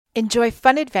Enjoy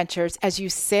fun adventures as you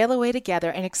sail away together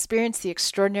and experience the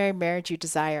extraordinary marriage you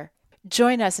desire.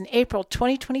 Join us in April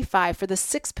 2025 for the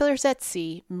Six Pillars at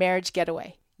Sea Marriage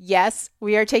Getaway. Yes,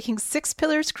 we are taking 6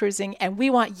 Pillars cruising and we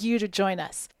want you to join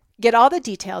us. Get all the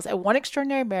details at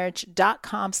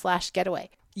oneextraordinarymarriage.com/getaway.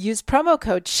 Use promo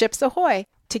code SHIPSAHOY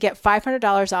to get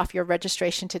 $500 off your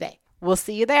registration today. We'll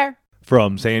see you there.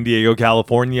 From San Diego,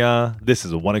 California, this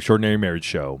is a One Extraordinary Marriage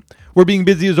show. Where being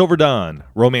busy is overdone,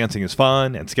 romancing is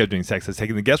fun, and scheduling sex has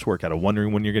taken the guesswork out of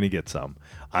wondering when you're going to get some.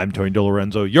 I'm Tony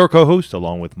DeLorenzo, your co-host,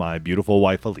 along with my beautiful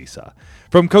wife, Elisa.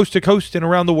 From coast to coast and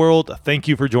around the world, thank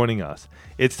you for joining us.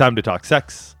 It's time to talk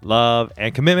sex, love,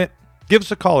 and commitment. Give us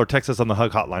a call or text us on the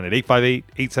Hug hotline at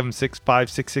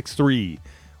 858-876-5663,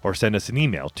 or send us an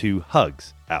email to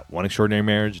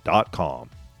hugs@oneextraordinarymarriage.com.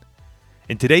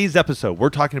 In today's episode, we're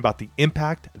talking about the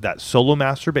impact that solo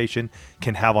masturbation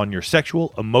can have on your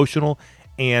sexual, emotional,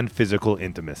 and physical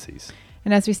intimacies.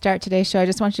 And as we start today's show, I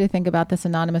just want you to think about this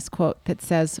anonymous quote that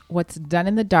says, "What's done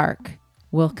in the dark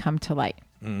will come to light."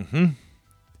 Mm-hmm.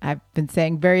 I've been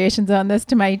saying variations on this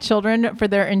to my children for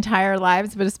their entire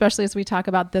lives, but especially as we talk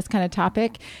about this kind of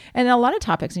topic and a lot of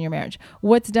topics in your marriage.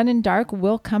 What's done in dark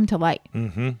will come to light.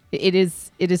 Mm-hmm. It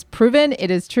is proven. It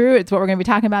is true. It's what we're going to be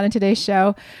talking about in today's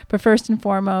show. But first and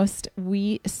foremost,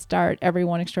 we start every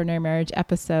One Extraordinary Marriage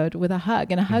episode with a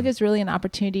hug. And a hug is really an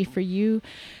opportunity for you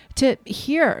to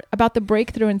hear about the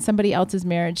breakthrough in somebody else's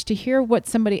marriage, to hear what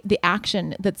the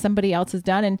action that somebody else has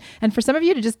done. And for some of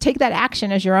you to just take that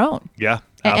action as your own. Yeah.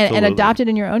 And adopt it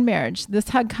in your own marriage. This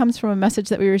hug comes from a message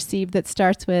that we received that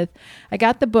starts with, "I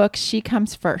got the book She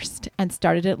Comes First and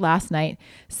started it last night,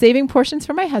 saving portions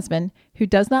for my husband who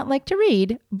does not like to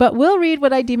read, but will read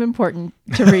what I deem important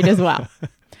to read as well.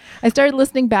 I started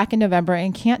listening back in November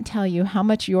and can't tell you how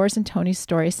much yours and Tony's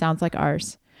story sounds like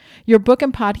ours. Your book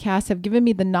and podcast have given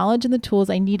me the knowledge and the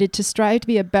tools I needed to strive to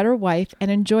be a better wife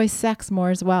and enjoy sex more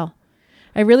as well.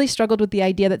 I really struggled with the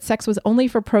idea that sex was only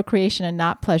for procreation and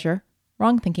not pleasure.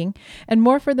 Wrong thinking, and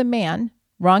more for the man,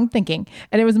 wrong thinking.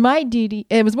 And it was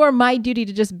more my duty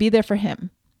to just be there for him.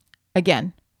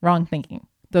 Again, wrong thinking.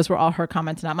 Those were all her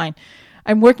comments, not mine.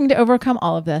 I'm working to overcome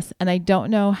all of this, and I don't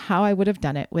know how I would have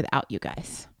done it without you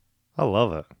guys." I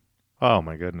love it. Oh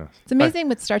my goodness. It's amazing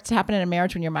what starts to happen in a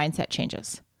marriage when your mindset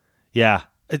changes. Yeah.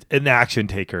 An action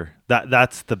taker.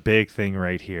 That's the big thing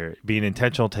right here. Being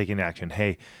intentional, taking action.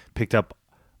 Hey, picked up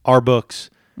our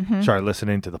books. Mm-hmm. Started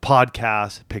listening to the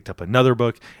podcast, picked up another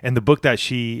book. And the book that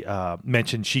she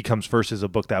mentioned, She Comes First, is a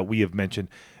book that we have mentioned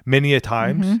many a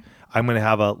times. Mm-hmm. I'm going to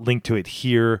have a link to it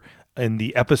here in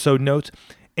the episode notes.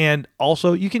 And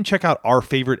also, you can check out our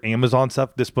favorite Amazon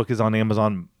stuff. This book is on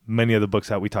Amazon. Many of the books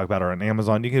that we talk about are on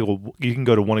Amazon. You can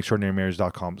go to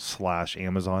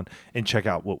oneextraordinarymarriage.com/Amazon and check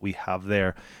out what we have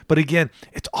there. But again,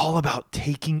 it's all about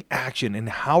taking action. And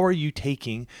how are you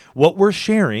taking what we're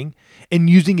sharing and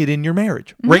using it in your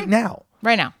marriage right now?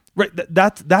 Right now. Right.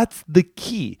 That's the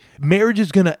key. Marriage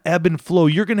is going to ebb and flow.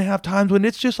 You're going to have times when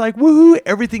it's just like, woohoo,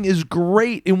 everything is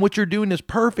great and what you're doing is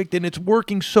perfect and it's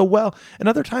working so well. And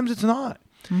other times it's not.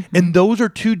 Mm-hmm. And those are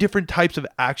two different types of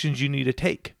actions you need to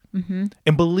take. Mm-hmm.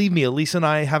 And believe me, Elisa and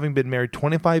I, having been married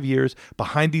 25 years,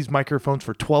 behind these microphones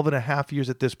for 12 and a half years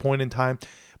at this point in time,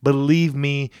 believe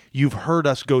me, you've heard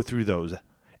us go through those.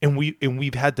 And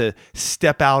we've had to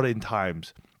step out in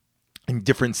times in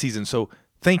different seasons. So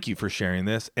thank you for sharing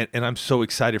this. And I'm so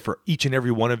excited for each and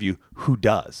every one of you who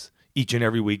does each and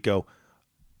every week go,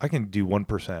 I can do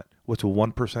 1%. What's a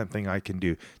 1% thing I can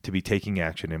do to be taking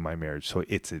action in my marriage? So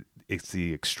it's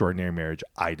the extraordinary marriage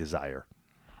I desire.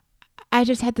 I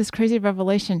just had this crazy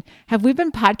revelation. Have we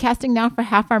been podcasting now for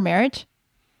half our marriage?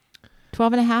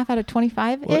 12 and a half out of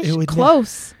 25-ish? Well,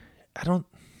 close.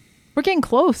 We're getting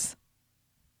close.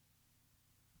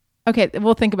 Okay,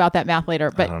 we'll think about that math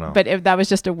later. But if that was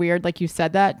just a weird, like you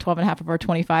said that, 12 and a half of our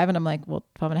 25. And I'm like, well,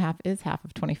 12 and a half is half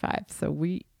of 25. So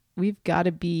we've got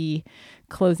to be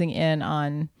closing in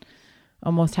on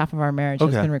almost half of our marriage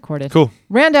has been recorded. Cool.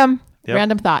 Random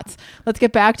thoughts. Let's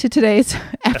get back to today's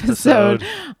episode.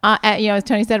 As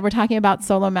Tony said, we're talking about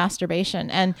solo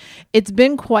masturbation, and it's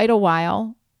been quite a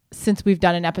while since we've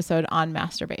done an episode on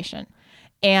masturbation,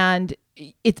 and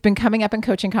it's been coming up in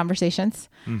coaching conversations.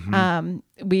 Mm-hmm.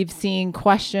 We've seen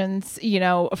questions,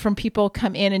 from people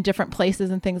come in different places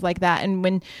and things like that. And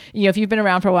when, if you've been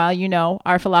around for a while,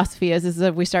 our philosophy is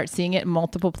if we start seeing it in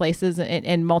multiple places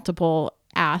and multiple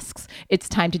asks, it's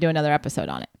time to do another episode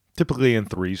on it. Typically in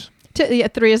threes. Three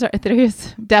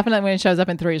is definitely when it shows up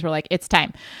in threes, we're like, it's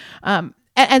time.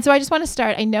 And so I just want to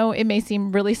start. I know it may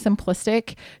seem really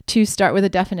simplistic to start with a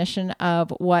definition of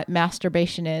what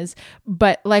masturbation is,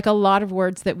 but like a lot of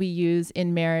words that we use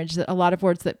in marriage, a lot of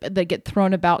words that get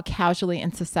thrown about casually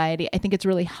in society, I think it's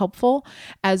really helpful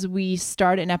as we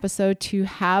start an episode to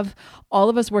have all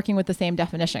of us working with the same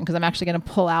definition, because I'm actually going to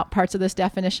pull out parts of this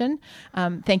definition.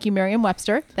 Thank you,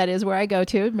 Merriam-Webster. That is where I go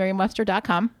to,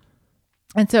 merriam-webster.com.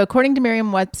 And so according to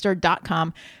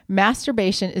Merriam-Webster.com,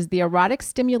 masturbation is the erotic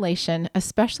stimulation,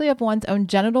 especially of one's own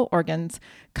genital organs,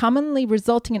 commonly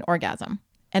resulting in orgasm,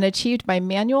 and achieved by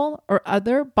manual or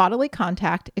other bodily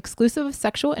contact exclusive of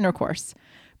sexual intercourse,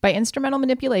 by instrumental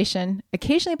manipulation,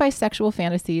 occasionally by sexual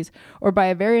fantasies, or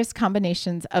by various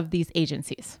combinations of these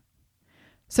agencies.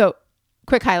 So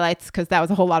quick highlights, because that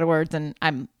was a whole lot of words, and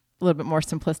I'm a little bit more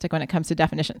simplistic when it comes to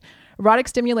definition. Erotic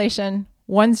stimulation,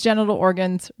 one's genital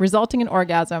organs resulting in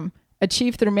orgasm,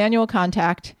 achieved through manual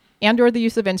contact and or the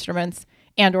use of instruments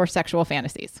and or sexual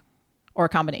fantasies, or a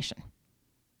combination.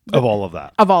 Of all of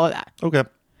that. Of all of that. Okay.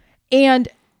 And,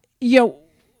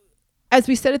 as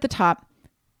we said at the top,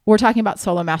 we're talking about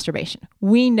solo masturbation.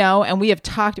 We know, and we have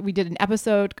talked, we did an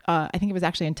episode, I think it was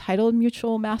actually entitled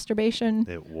Mutual Masturbation.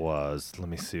 It was. Let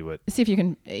me see what. See if you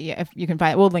can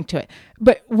find it. We'll link to it.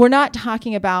 But we're not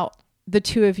talking about the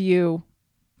two of you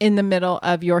in the middle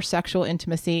of your sexual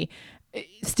intimacy,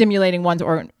 stimulating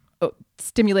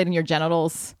stimulating your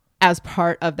genitals as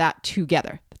part of that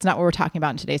together. That's not what we're talking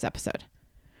about in today's episode.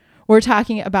 We're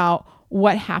talking about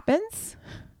what happens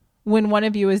when one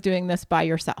of you is doing this by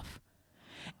yourself.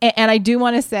 And I do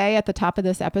want to say at the top of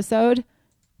this episode,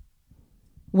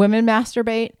 women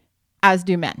masturbate, as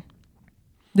do men.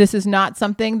 This is not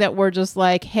something that we're just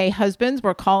like, hey, husbands,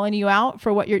 we're calling you out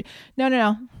for what you're...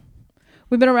 No.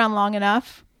 We've been around long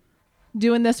enough,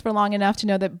 doing this for long enough to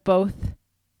know that both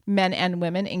men and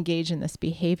women engage in this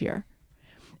behavior.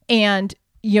 And,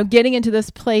 getting into this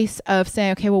place of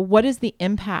saying, okay, well, what is the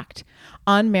impact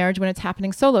on marriage when it's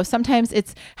happening solo? Sometimes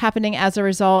it's happening as a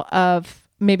result of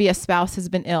maybe a spouse has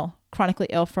been ill, chronically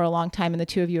ill for a long time, and the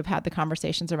two of you have had the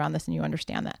conversations around this and you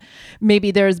understand that.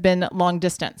 Maybe there's been long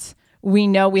distance. We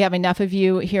know we have enough of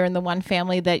you here in the one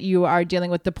family that you are dealing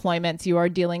with deployments, you are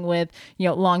dealing with,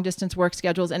 long distance work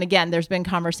schedules. And again, there's been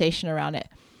conversation around it.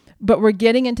 But we're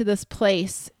getting into this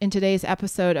place in today's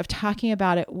episode of talking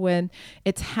about it when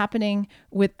it's happening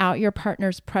without your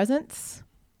partner's presence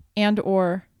and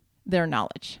or their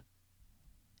knowledge.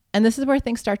 And this is where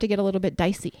things start to get a little bit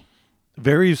dicey.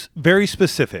 Very, very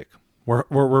specific. We're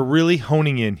really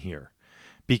honing in here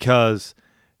because,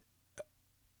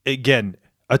 again,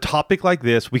 a topic like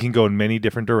this, we can go in many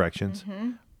different directions.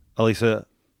 Mm-hmm. Elisa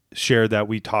shared that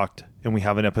we talked and we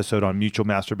have an episode on mutual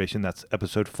masturbation. That's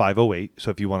episode 508. So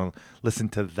if you want to listen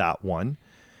to that one,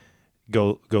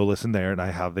 go listen there. And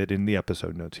I have it in the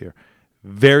episode notes here.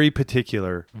 Very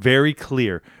particular, very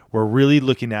clear. We're really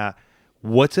looking at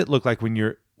what's it look like when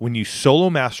you solo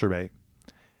masturbate.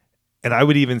 And I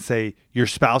would even say your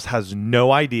spouse has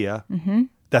no idea mm-hmm.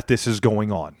 that this is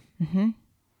going on. Mm-hmm.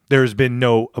 There's been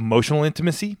no emotional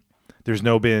intimacy. There's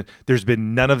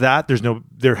been none of that.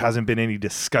 There hasn't been any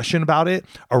discussion about it,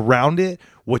 around it,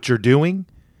 what you're doing,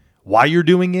 why you're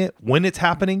doing it, when it's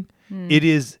happening. It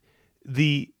is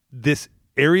this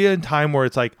area in time where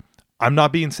it's like, I'm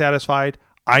not being satisfied.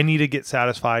 I need to get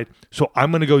satisfied. So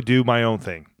I'm going to go do my own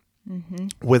thing. Mm-hmm.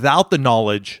 Without the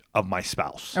knowledge of my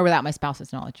spouse. Or without my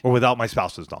spouse's knowledge.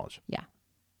 Yeah.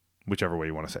 Whichever way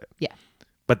you want to say it. Yeah.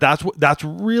 But that's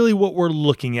really what we're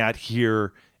looking at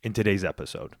here in today's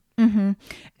episode. Mm-hmm.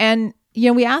 And,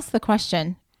 we ask the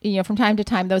question, from time to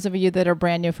time, those of you that are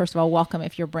brand new, first of all, welcome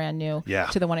if you're brand new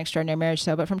to the One Extraordinary Marriage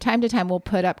Show. But from time to time, we'll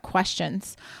put up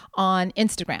questions on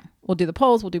Instagram. We'll do the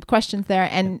polls, we'll do questions there.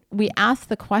 And we ask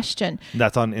the question.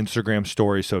 That's on Instagram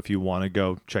stories. So if you want to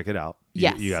go check it out,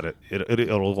 yes. You got it.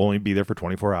 It'll only be there for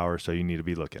 24 hours. So you need to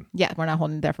be looking. Yeah, we're not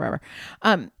holding it there forever.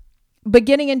 But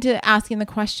getting into asking the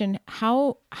question,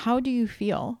 how do you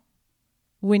feel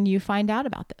when you find out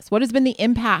about this? What has been the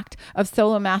impact of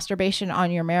solo masturbation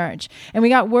on your marriage? And we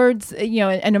got words,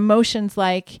 and emotions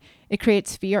like it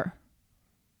creates fear,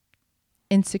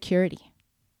 insecurity,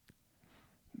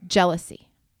 jealousy,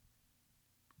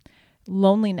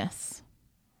 loneliness,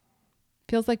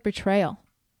 feels like betrayal.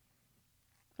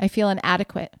 I feel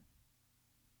inadequate.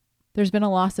 There's been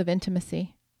a loss of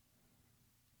intimacy,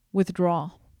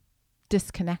 withdrawal,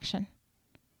 disconnection.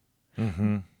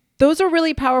 Mm-hmm. Those are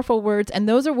really powerful words, and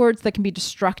those are words that can be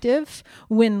destructive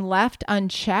when left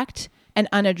unchecked and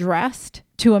unaddressed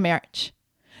to a marriage.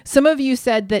 Some of you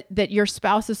said that your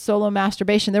spouse's solo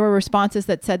masturbation, there were responses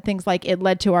that said things like, it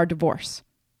led to our divorce.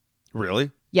 Really?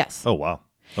 Yes. Oh, wow.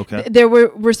 Okay. There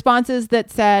were responses that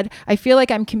said, I feel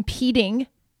like I'm competing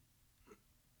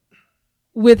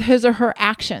with his or her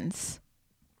actions.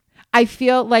 I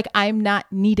feel like I'm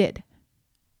not needed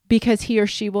because he or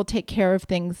she will take care of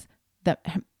things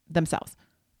themselves.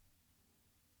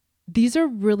 These are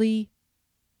really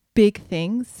big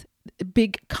things,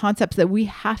 big concepts that we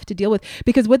have to deal with,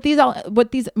 because what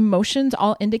these emotions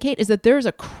all indicate is that there's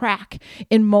a crack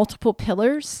in multiple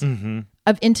pillars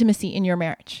of intimacy in your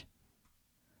marriage.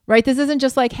 Right? This isn't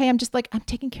just like, hey, I'm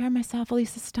taking care of myself.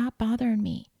 Elisa, stop bothering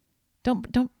me.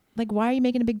 Don't like, why are you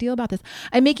making a big deal about this?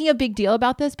 I'm making a big deal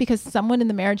about this because someone in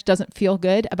the marriage doesn't feel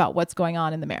good about what's going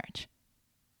on in the marriage.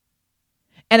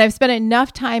 And I've spent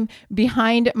enough time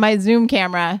behind my Zoom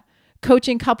camera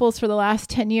coaching couples for the last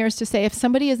 10 years to say, if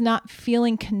somebody is not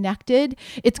feeling connected,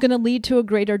 it's going to lead to a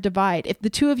greater divide. If the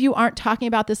two of you aren't talking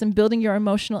about this and building your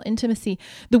emotional intimacy,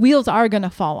 the wheels are going to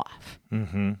fall off.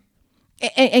 Mm-hmm.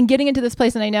 And getting into this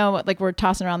place, and I know like we're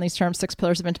tossing around these terms, 6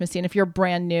 pillars of intimacy. And if you're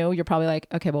brand new, you're probably like,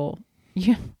 okay, well,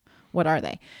 yeah, what are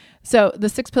they? So the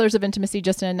 6 pillars of intimacy,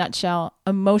 just in a nutshell: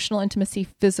 emotional intimacy,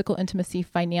 physical intimacy,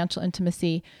 financial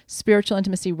intimacy, spiritual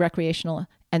intimacy, recreational,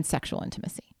 and sexual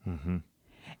intimacy. Mm-hmm.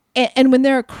 And when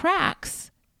there are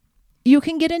cracks, you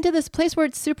can get into this place where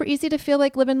it's super easy to feel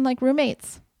like living like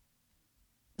roommates,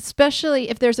 especially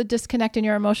if there's a disconnect in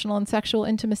your emotional and sexual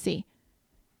intimacy.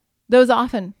 Those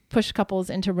often push couples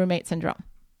into roommate syndrome.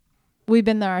 We've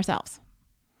been there ourselves.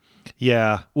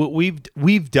 Yeah,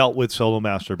 we've dealt with solo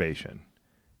masturbation.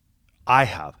 I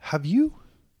have. Have you?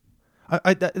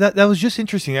 That was just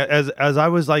interesting. As I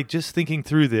was like just thinking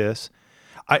through this,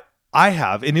 I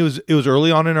have, and it was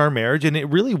early on in our marriage, and it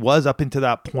really was up into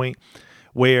that point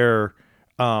where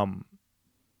I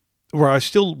was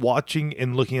still watching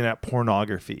and looking at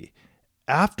pornography.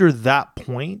 After that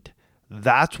point,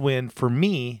 that's when, for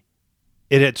me,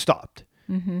 it had stopped.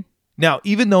 Mm-hmm. Now,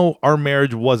 even though our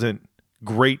marriage wasn't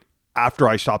great after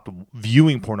I stopped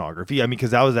viewing pornography, I mean,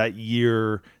 because that was at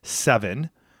year 7.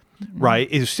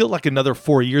 Right. It was still like another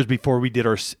 4 years before we did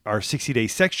our 60-day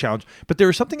sex challenge. But there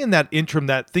was something in that interim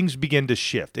that things began to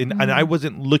shift. And I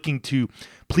wasn't looking to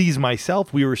please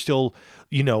myself. We were still,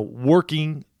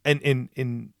 working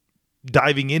and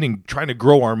diving in and trying to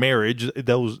grow our marriage.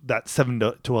 That 7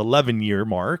 to 11 year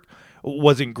mark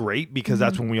wasn't great because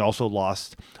that's when we also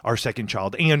lost our second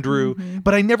child, Andrew.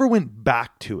 But I never went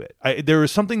back to it. There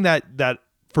was something that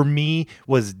for me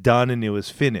was done and it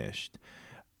was finished.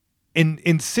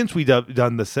 And since we've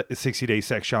done the 60-day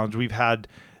sex challenge, we've had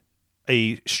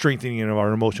a strengthening of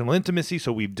our emotional intimacy.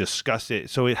 So we've discussed it.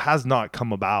 So it has not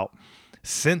come about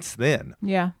since then.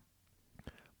 Yeah.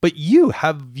 But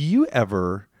have you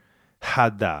ever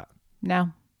had that?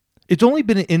 No. It's only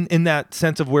been in that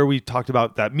sense of where we talked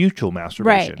about that mutual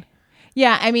masturbation. Right.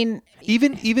 Yeah. I mean,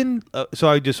 even so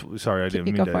I didn't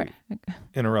mean to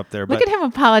interrupt there. Look at him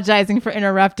apologizing for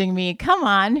interrupting me. Come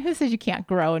on. Who says you can't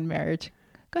grow in marriage?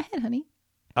 Go ahead, honey.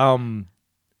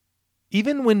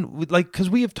 Even when, because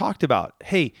we have talked about,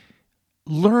 hey,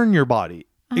 learn your body,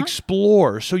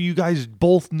 explore, so you guys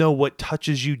both know what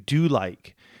touches you do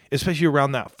like, especially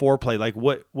around that foreplay, like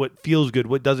what feels good,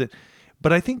 what doesn't.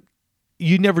 But I think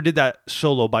you never did that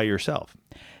solo by yourself.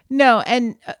 No,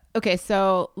 and okay,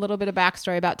 so a little bit of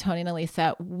backstory about Tony and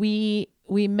Elisa. We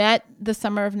met the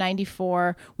summer of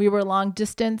 94. We were long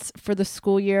distance for the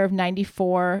school year of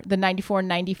 94, the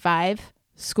 94-95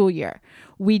 school year.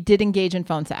 We did engage in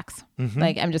phone sex.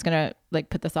 Like, I'm just going to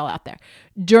put this all out there.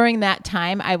 During that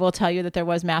time, I will tell you that there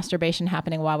was masturbation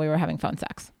happening while we were having phone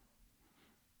sex.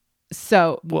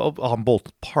 So, well, on both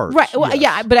parts, right? Well, yes.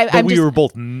 Yeah, but we were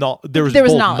both there was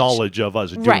both knowledge of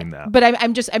us doing that. But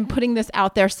I'm putting this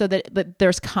out there so that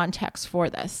there's context for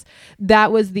this.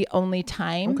 That was the only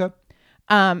time. Okay.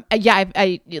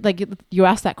 I like, you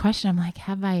asked that question. I'm like,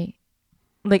 have I?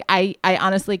 Like, I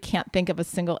honestly can't think of a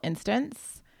single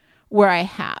instance where I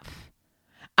have.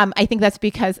 I think that's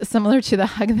because, similar to the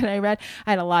hug that I read,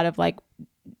 I had a lot of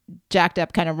jacked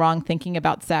up kind of wrong thinking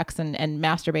about sex and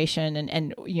masturbation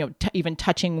and even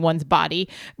touching one's body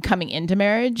coming into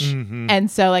marriage. And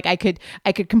so I could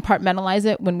compartmentalize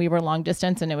it when we were long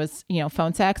distance and it was,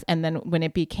 phone sex. And then when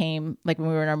it became when we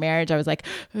were in our marriage, I was like,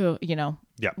 oh, a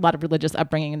lot of religious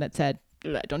upbringing that said,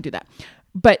 don't do that.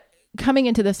 But coming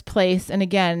into this place, and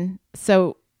again,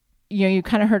 so you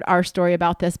kind of heard our story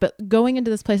about this, but going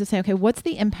into this place to say, okay, what's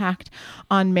the impact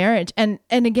on marriage? And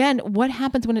again, what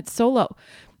happens when it's solo?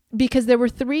 Because there were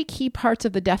 3 key parts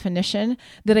of the definition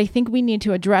that I think we need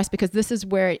to address, because this is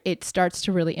where it starts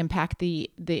to really impact the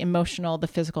emotional, the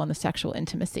physical, and the sexual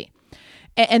intimacy.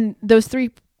 And those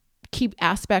 3 key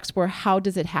aspects were, how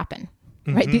does it happen?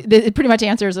 right? It pretty much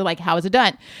answers are like, how is it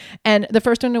done? And the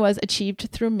first one was achieved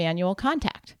through manual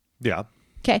contact. Yeah.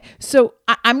 Okay. So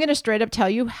I'm going to straight up tell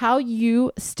you how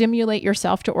you stimulate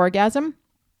yourself to orgasm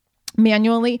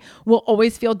manually will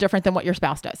always feel different than what your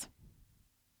spouse does.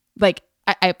 Like,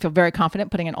 I feel very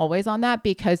confident putting an always on that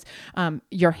because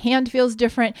your hand feels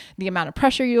different. The amount of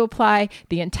pressure you apply,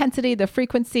 the intensity, the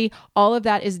frequency, all of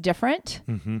that is different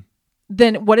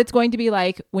than what it's going to be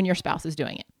like when your spouse is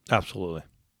doing it. Absolutely.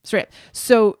 Straight up.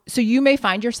 So you may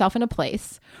find yourself in a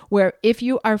place where if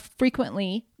you are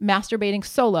frequently masturbating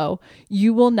solo,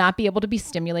 you will not be able to be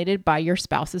stimulated by your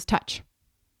spouse's touch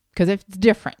because it's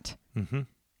different.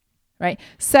 Right.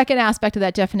 Second aspect of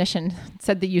that definition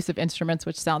said the use of instruments,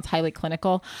 which sounds highly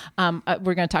clinical.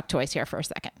 We're going to talk toys here for a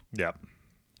second. Yeah.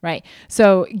 Right.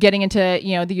 So getting into,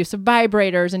 the use of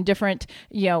vibrators and different,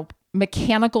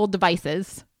 mechanical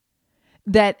devices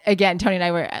that, again, Tony and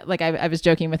I were like, I was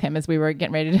joking with him as we were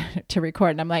getting ready to record.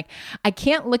 And I'm like, I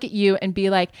can't look at you and be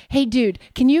like, hey, dude,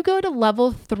 can you go to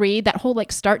level 3, that whole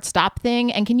like start stop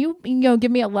thing? And can you,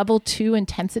 give me a level 2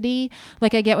 intensity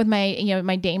like I get with my,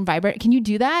 my Dame vibrator? Can you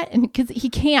do that? And because he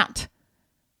can't.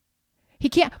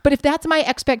 But if that's my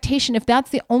expectation, if that's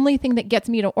the only thing that gets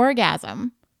me to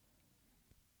orgasm,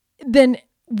 then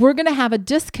we're going to have a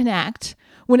disconnect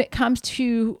when it comes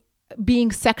to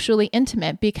being sexually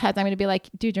intimate because I'm going to be like,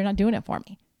 dude, you're not doing it for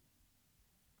me.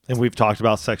 And we've talked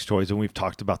about sex toys and we've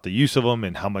talked about the use of them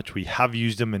and how much we have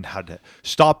used them and had to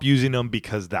stop using them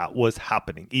because that was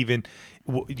happening. Even,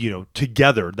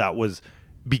 together that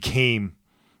became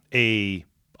a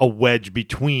wedge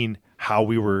between how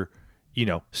we were,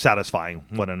 satisfying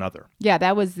one another. Yeah,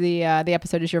 that was the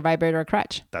episode, Is Your Vibrator a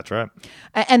Crutch? That's right.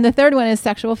 And the third one is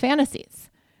sexual fantasies,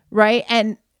 right?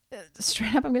 And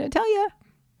straight up, I'm going to tell you,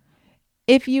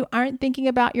 if you aren't thinking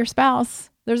about your spouse,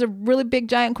 there's a really big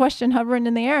giant question hovering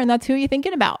in the air, and that's who you're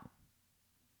thinking about.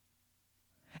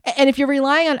 And if you're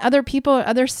relying on other people or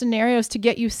other scenarios to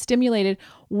get you stimulated,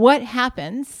 what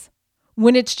happens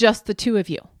when it's just the two of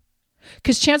you?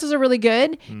 Because chances are really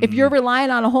good, if you're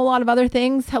relying on a whole lot of other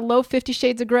things, hello 50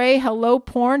 Shades of Grey, hello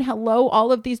porn, hello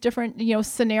all of these different,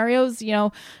 scenarios,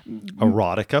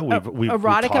 erotica. We've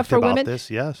erotica talked for about women. This,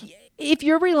 yes. If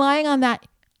you're relying on that,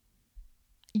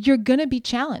 you're going to be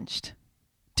challenged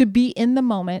to be in the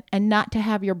moment and not to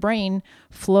have your brain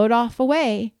float off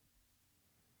away.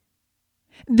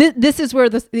 This is where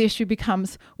the issue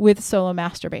becomes with solo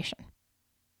masturbation.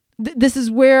 This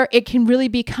is where it can really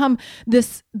become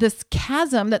this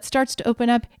chasm that starts to open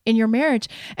up in your marriage.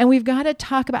 And we've got to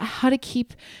talk about how to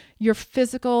keep your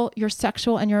physical, your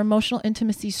sexual, and your emotional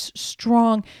intimacy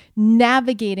strong,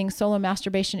 navigating solo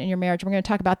masturbation in your marriage. We're going to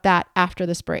talk about that after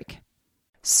this break.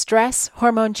 Stress,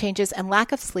 hormone changes, and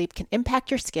lack of sleep can impact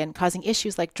your skin, causing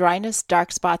issues like dryness,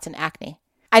 dark spots, and acne.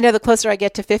 I know the closer I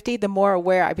get to 50, the more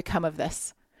aware I become of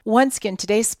this. OneSkin,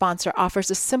 today's sponsor, offers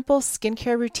a simple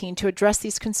skincare routine to address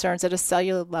these concerns at a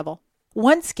cellular level.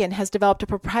 OneSkin has developed a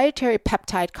proprietary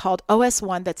peptide called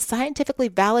OS1 that's scientifically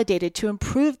validated to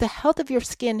improve the health of your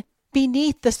skin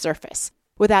beneath the surface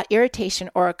without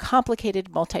irritation or a complicated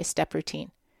multi-step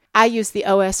routine. I use the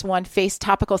OS1 face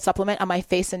topical supplement on my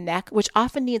face and neck, which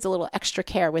often needs a little extra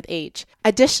care with age.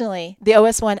 Additionally, the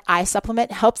OS1 eye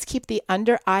supplement helps keep the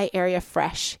under eye area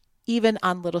fresh, even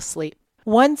on little sleep.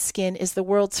 OneSkin is the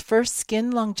world's first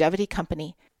skin longevity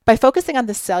company. By focusing on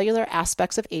the cellular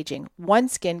aspects of aging,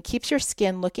 OneSkin keeps your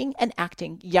skin looking and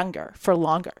acting younger for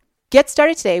longer. Get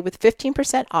started today with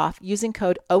 15% off using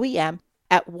code OEM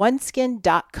at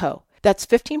oneskin.co. That's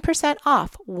 15%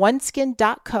 off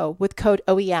oneskin.co with code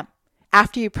OEM.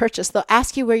 After you purchase, they'll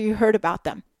ask you where you heard about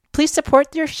them. Please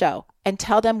support their show and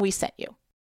tell them we sent you.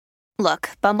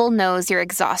 Look, Bumble knows you're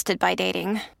exhausted by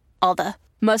dating. All the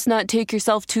must not take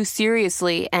yourself too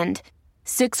seriously and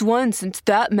 6'1" since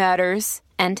that matters.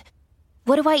 And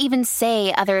what do I even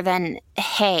say other than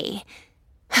hey?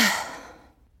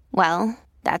 Well,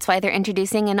 that's why they're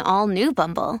introducing an all-new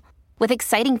Bumble. With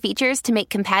exciting features to make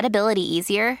compatibility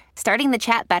easier, starting the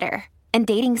chat better, and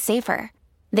dating safer.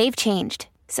 They've changed,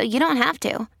 so you don't have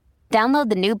to. Download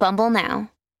the new Bumble now.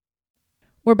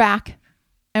 We're back,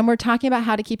 and we're talking about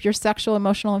how to keep your sexual,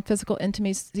 emotional, and physical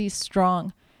intimacy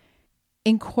strong,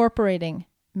 incorporating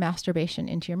masturbation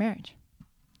into your marriage,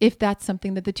 if that's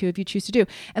something that the two of you choose to do.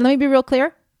 And let me be real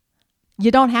clear, you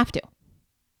don't have to.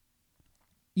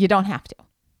 You don't have to.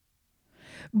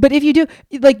 But if you do,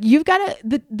 like, you've got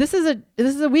to, this is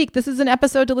a week, this is an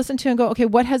episode to listen to and go, okay,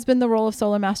 what has been the role of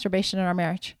solo masturbation in our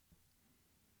marriage?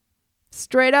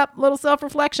 Straight up, little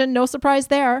self-reflection, no surprise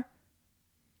there.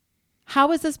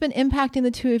 How has this been impacting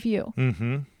the two of you?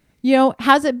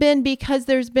 Has it been because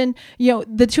there's been,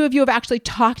 the two of you have actually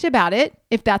talked about it?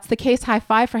 If that's the case, high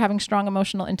five for having strong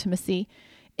emotional intimacy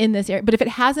in this area. But if it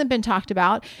hasn't been talked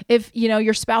about, if,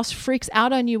 your spouse freaks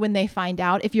out on you when they find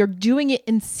out, if you're doing it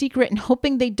in secret and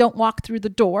hoping they don't walk through the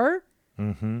door,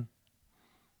 I'm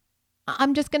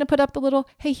just going to put up the little,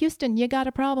 hey, Houston, you got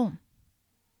a problem.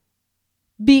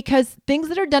 Because things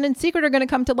that are done in secret are going to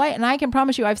come to light. And I can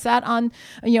promise you, I've sat on,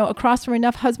 across from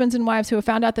enough husbands and wives who have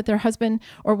found out that their husband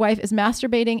or wife is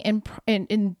masturbating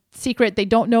in secret. They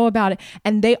don't know about it.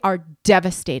 And they are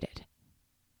devastated.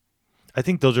 I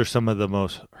think those are some of the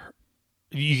most,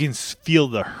 you can feel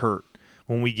the hurt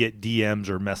when we get DMs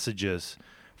or messages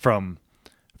from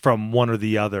one or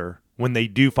the other when they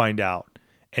do find out.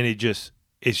 And it's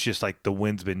just like the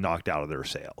wind's been knocked out of their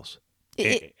sails.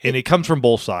 And it comes from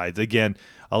both sides. Again,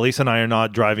 Elisa and I are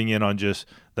not driving in on just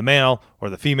the male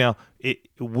or the female.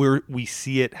 We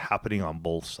see it happening on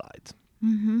both sides.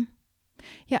 Mm-hmm.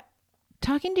 Yeah.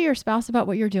 Talking to your spouse about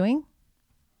what you're doing,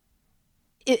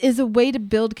 it is a way to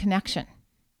build connection,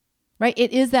 right?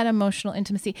 It is that emotional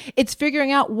intimacy. It's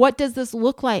figuring out, what does this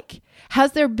look like?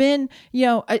 Has there been,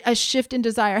 a shift in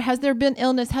desire? Has there been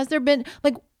illness? Has there been,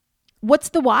 what's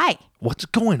the why? What's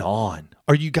going on?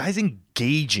 Are you guys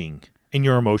engaging in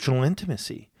your emotional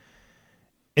intimacy?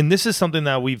 And this is something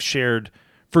that we've shared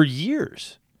for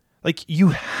years. You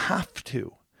have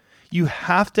to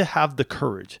have the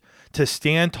courage to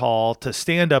stand tall, to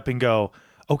stand up and go,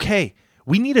 okay,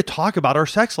 we need to talk about our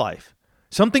sex life.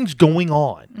 Something's going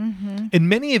on. Mm-hmm. And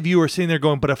many of you are sitting there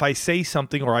going, but if I say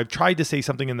something, or I've tried to say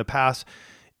something in the past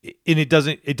and it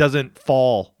doesn't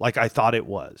fall like I thought it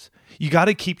was. You got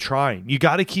to keep trying. You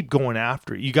got to keep going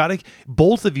after it.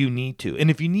 Both of you need to. And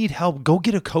if you need help, go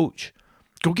get a coach.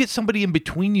 Go get somebody in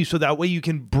between you so that way you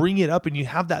can bring it up and you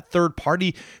have that third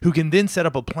party who can then set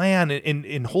up a plan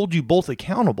and hold you both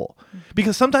accountable.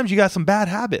 Because sometimes you got some bad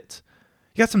habits.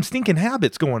 You got some stinking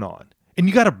habits going on and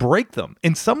you got to break them.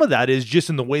 And some of that is just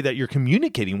in the way that you're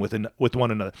communicating with one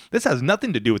another. This has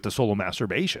nothing to do with the solo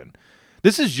masturbation.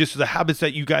 This is just the habits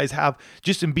that you guys have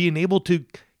just in being able to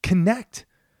connect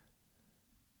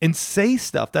and say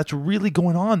stuff that's really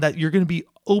going on, that you're going to be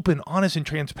open, honest, and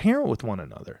transparent with one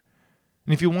another.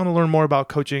 And if you want to learn more about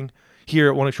coaching here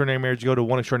at One Extraordinary Marriage, go to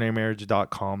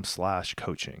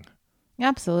oneextraordinarymarriage.com/coaching.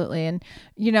 Absolutely. And,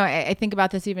 I think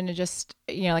about this even to just,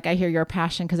 I hear your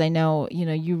passion because I know,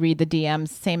 you read the DMs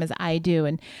same as I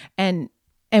do. And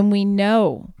we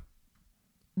know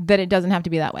that it doesn't have to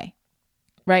be that way.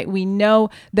 Right? We know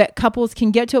that couples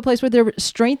can get to a place where they're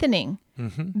strengthening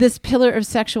this pillar of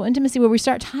sexual intimacy, where we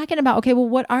start talking about, okay, well,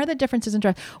 what are the differences in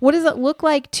drive? What does it look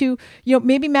like to,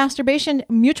 maybe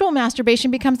mutual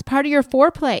masturbation becomes part of your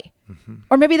foreplay,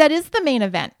 or maybe that is the main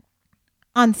event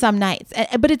on some nights,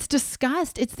 but it's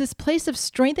discussed. It's this place of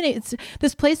strengthening. It's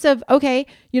this place of, okay,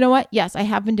 you know what? Yes, I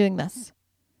have been doing this,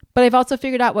 but I've also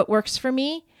figured out what works for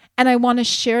me. And I want to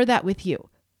share that with you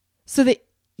so that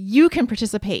you can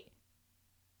participate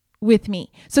with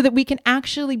me, so that we can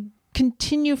actually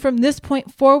continue from this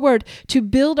point forward to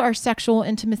build our sexual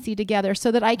intimacy together,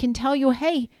 so that I can tell you,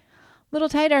 hey, little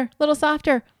tighter, little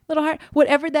softer, little hard,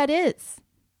 whatever that is.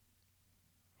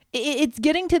 It's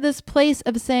getting to this place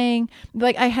of saying,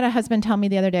 I had a husband tell me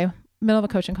the other day, middle of a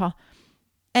coaching call,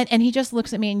 and he just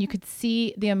looks at me and you could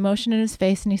see the emotion in his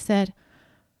face. And he said,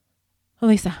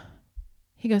 Elisa,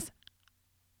 he goes,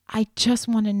 I just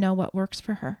want to know what works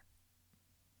for her.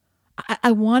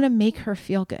 I want to make her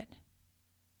feel good.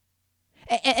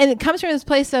 And it comes from this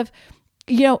place of,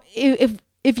 if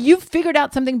you've figured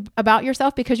out something about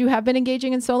yourself because you have been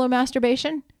engaging in solo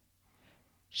masturbation,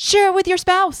 share it with your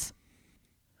spouse.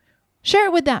 Share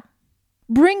it with them.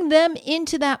 Bring them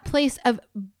into that place of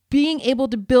being able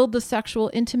to build the sexual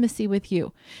intimacy with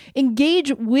you.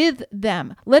 Engage with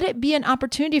them. Let it be an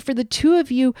opportunity for the two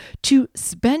of you to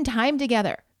spend time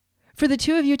together, for the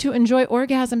two of you to enjoy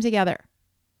orgasm together,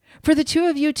 for the two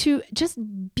of you to just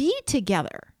be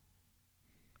together.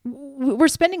 We're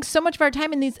spending so much of our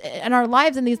time in our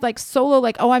lives in these solo,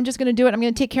 I'm just going to do it. I'm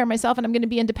going to take care of myself and I'm going to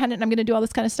be independent and I'm going to do all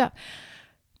this kind of stuff.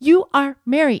 You are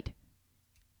married.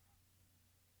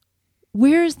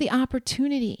 Where's the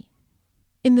opportunity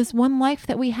in this one life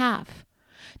that we have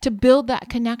to build that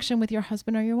connection with your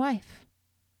husband or your wife?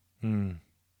 How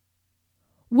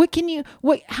can you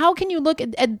look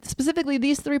at specifically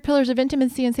these three pillars of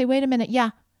intimacy and say, wait a minute,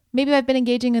 yeah, maybe I've been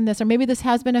engaging in this, or maybe this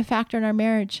has been a factor in our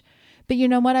marriage, but you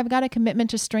know what? I've got a commitment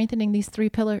to strengthening these three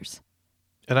pillars.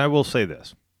 And I will say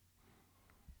this,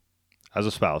 as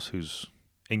a spouse who's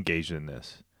engaged in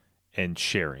this and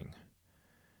sharing,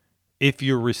 if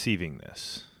you're receiving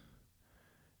this,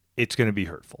 it's going to be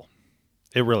hurtful.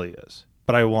 It really is.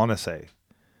 But I want to say,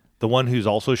 the one who's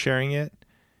also sharing it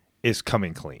is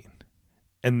coming clean,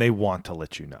 and they want to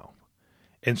let you know.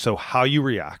 And so how you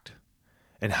react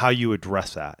and how you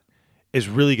address that is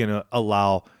really going to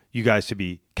allow you guys to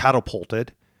be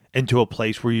catapulted into a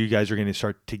place where you guys are going to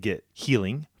start to get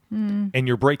healing and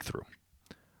your breakthrough.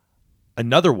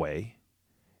 Another way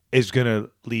is going to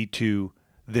lead to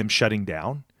them shutting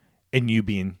down and you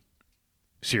being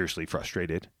seriously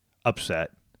frustrated,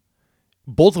 upset.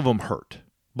 Both of them hurt.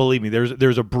 Believe me,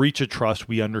 there's a breach of trust.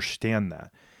 We understand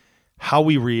that. How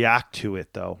we react to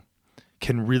it, though,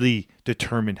 can really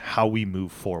determine how we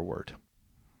move forward.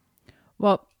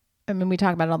 Well, I mean, we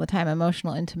talk about it all the time.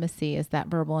 Emotional intimacy is that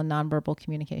verbal and nonverbal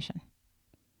communication,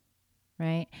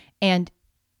 right? And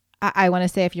I want to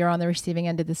say, if you're on the receiving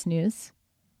end of this news,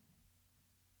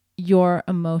 your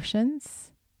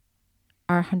emotions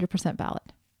are 100%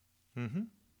 valid. Mm-hmm.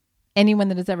 Anyone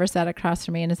that has ever sat across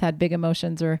from me and has had big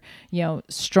emotions or,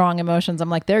 strong emotions, I'm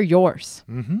like, they're yours.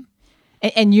 Mm-hmm.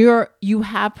 And you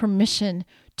have permission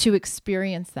to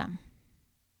experience them.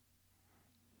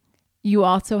 You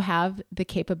also have the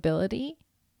capability,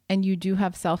 and you do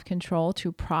have self-control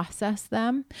to process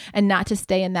them and not to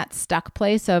stay in that stuck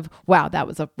place of, wow, that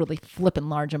was a really flippin'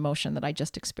 large emotion that I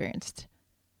just experienced.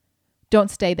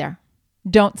 Don't stay there.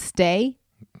 Don't stay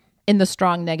in the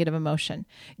strong negative emotion.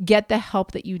 Get the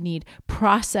help that you need.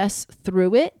 Process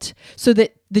through it so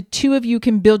that the two of you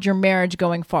can build your marriage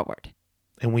going forward.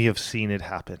 And we have seen it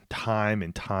happen time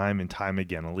and time and time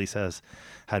again. Elisa has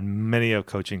had many of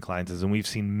coaching clients, and we've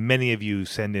seen many of you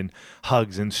send in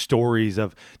hugs and stories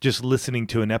of just listening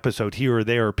to an episode here or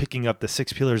there, or picking up the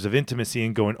 6 pillars of intimacy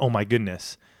and going, oh my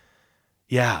goodness,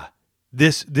 yeah,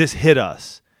 this hit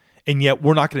us. And yet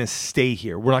we're not going to stay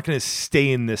here. We're not going to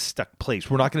stay in this stuck place.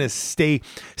 We're not going to stay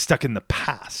stuck in the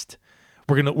past.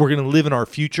 We're going to live in our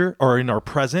future, or in our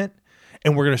present.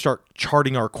 And we're going to start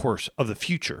charting our course of the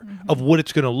future, of what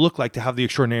it's going to look like to have the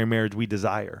extraordinary marriage we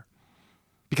desire.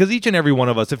 Because each and every one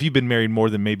of us, if you've been married more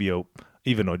than maybe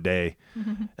even a day,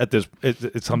 at this,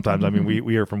 it's sometimes, I mean,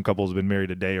 we hear from couples who've been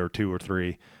married a day or 2 or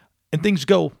 3, and things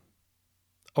go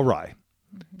awry.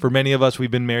 For many of us, we've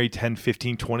been married 10,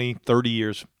 15, 20, 30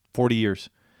 years, 40 years.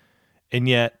 And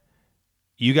yet,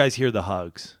 you guys hear the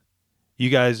hugs. You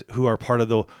guys who are part of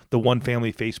the One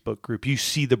Family Facebook group, you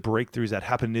see the breakthroughs that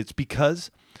happen. It's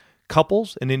because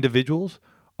couples and individuals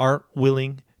aren't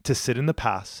willing to sit in the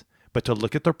past, but to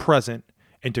look at their present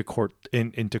and to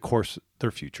course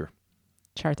their future.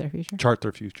 Chart their future. Chart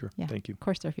their future. Yeah. Thank you.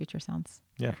 Course their future sounds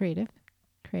creative.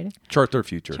 Chart their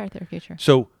future. Chart their future.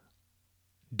 So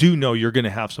do know you're going to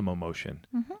have some emotion.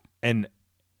 And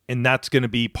that's going to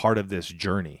be part of this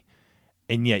journey.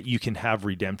 And yet you can have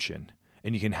redemption.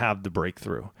 And you can have the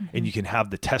breakthrough, and you can have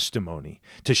the testimony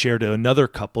to share to another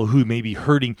couple who may be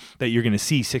hurting, that you're going to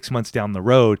see 6 months down the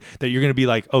road, that you're going to be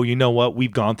like, oh, you know what?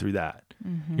 We've gone through that.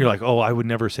 You're like, oh, I would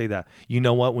never say that. You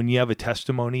know what? When you have a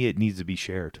testimony, it needs to be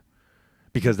shared,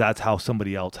 because that's how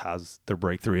somebody else has their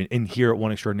breakthrough. And here at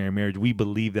One Extraordinary Marriage, we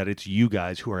believe that it's you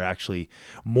guys who are actually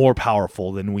more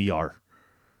powerful than we are.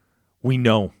 We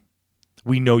know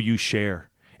you share,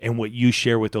 and what you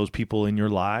share with those people in your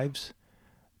lives,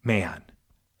 man,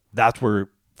 that's where,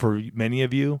 for many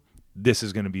of you, this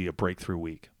is going to be a breakthrough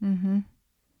week.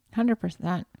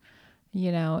 100%.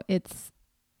 It's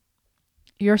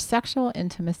your sexual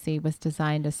intimacy was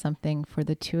designed as something for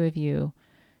the two of you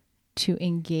to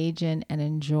engage in and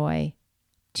enjoy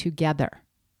together.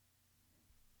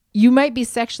 You might be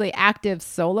sexually active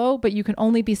solo, but you can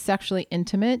only be sexually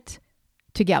intimate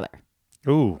together.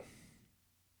 Ooh,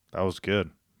 that was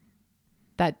good.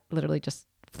 That literally just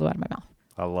flew out of my mouth.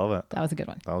 I love it. That was a good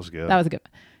one. That was good. That was a good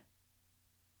one.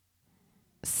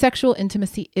 Sexual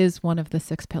intimacy is one of the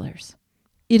 6 pillars.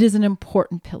 It is an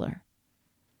important pillar.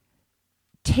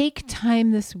 Take time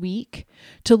this week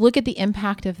to look at the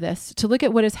impact of this, to look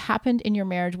at what has happened in your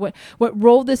marriage, what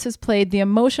role this has played, the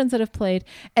emotions that have played.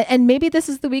 And maybe this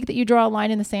is the week that you draw a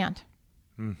line in the sand.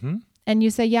 And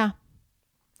you say, yeah,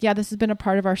 this has been a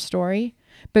part of our story.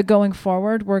 But going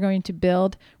forward, we're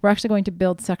actually going to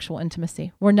build sexual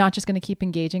intimacy. We're not just going to keep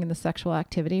engaging in the sexual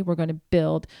activity. We're going to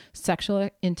build sexual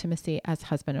intimacy as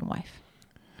husband and wife.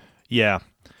 Yeah.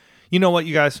 You know what,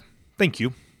 you guys? Thank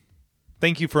you.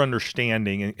 Thank you for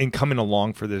understanding and coming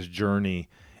along for this journey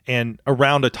and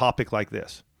around a topic like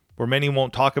this, where many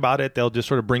won't talk about it. They'll just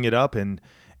sort of bring it up and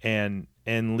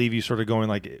leave you sort of going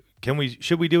like,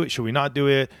 should we do it? Should we not do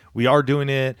it? We are doing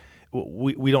it.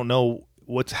 We don't know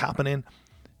what's happening.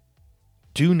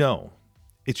 Do know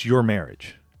it's your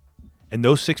marriage. And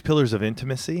those 6 pillars of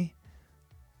intimacy,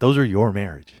 those are your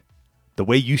marriage. The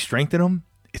way you strengthen them,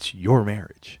 it's your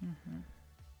marriage.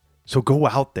 So go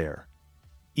out there,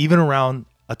 even around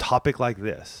a topic like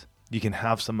this, you can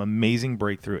have some amazing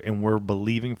breakthrough, and we're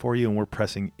believing for you and we're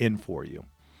pressing in for you.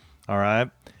 All right.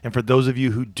 And for those of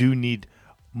you who do need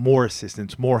more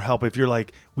assistance, more help, if you're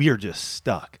like, we are just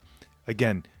stuck,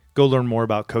 again, go learn more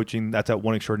about coaching. That's at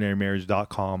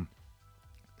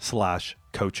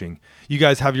oneextraordinarymarriage.com/coaching. You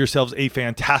guys have yourselves a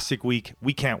fantastic week.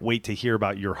 We can't wait to hear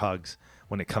about your hugs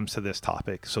when it comes to this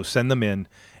topic. So send them in,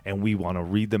 and we want to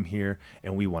read them here,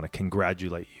 and we want to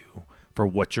congratulate you for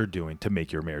what you're doing to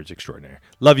make your marriage extraordinary.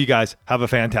 Love you guys. Have a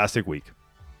fantastic week.